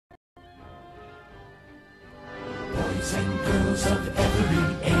boys and girls of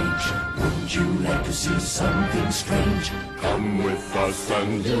every age. Wouldn't you like to see something strange? Come with us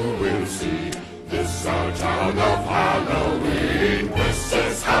and you will see. This our town of Halloween. This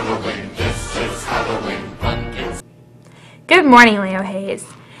is Halloween. This is Halloween. Pumpkins. Good morning, Leo Hayes.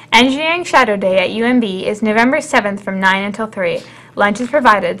 Engineering Shadow Day at UMB is November 7th from 9 until 3. Lunch is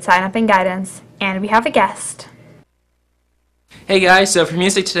provided, sign up and guidance, and we have a guest. Hey guys, so for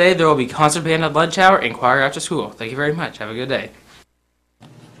music today there will be concert band at lunch hour and choir after school. Thank you very much. Have a good day.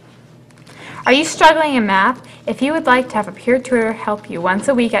 Are you struggling in math? If you would like to have a peer tutor help you once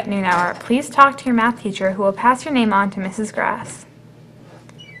a week at noon hour, please talk to your math teacher who will pass your name on to Mrs. Grass.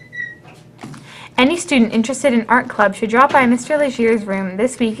 Any student interested in art club should drop by Mr. Legier's room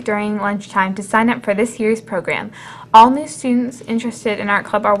this week during lunchtime to sign up for this year's program. All new students interested in art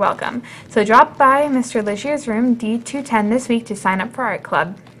club are welcome, so drop by Mr. Legier's room D210 this week to sign up for art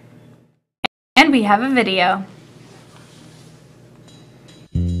club. And we have a video.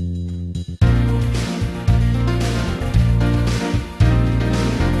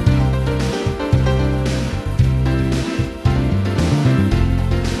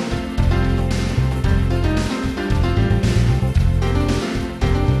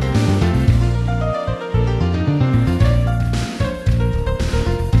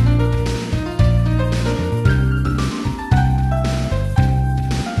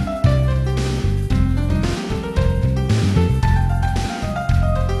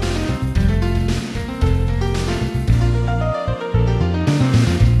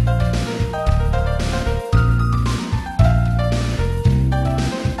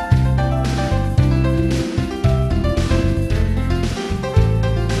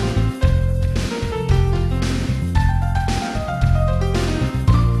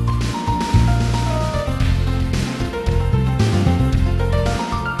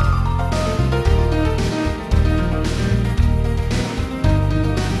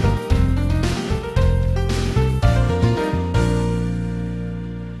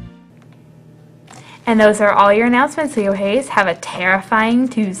 And those are all your announcements, Leo Hayes. Have a terrifying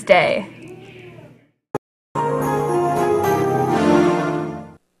Tuesday.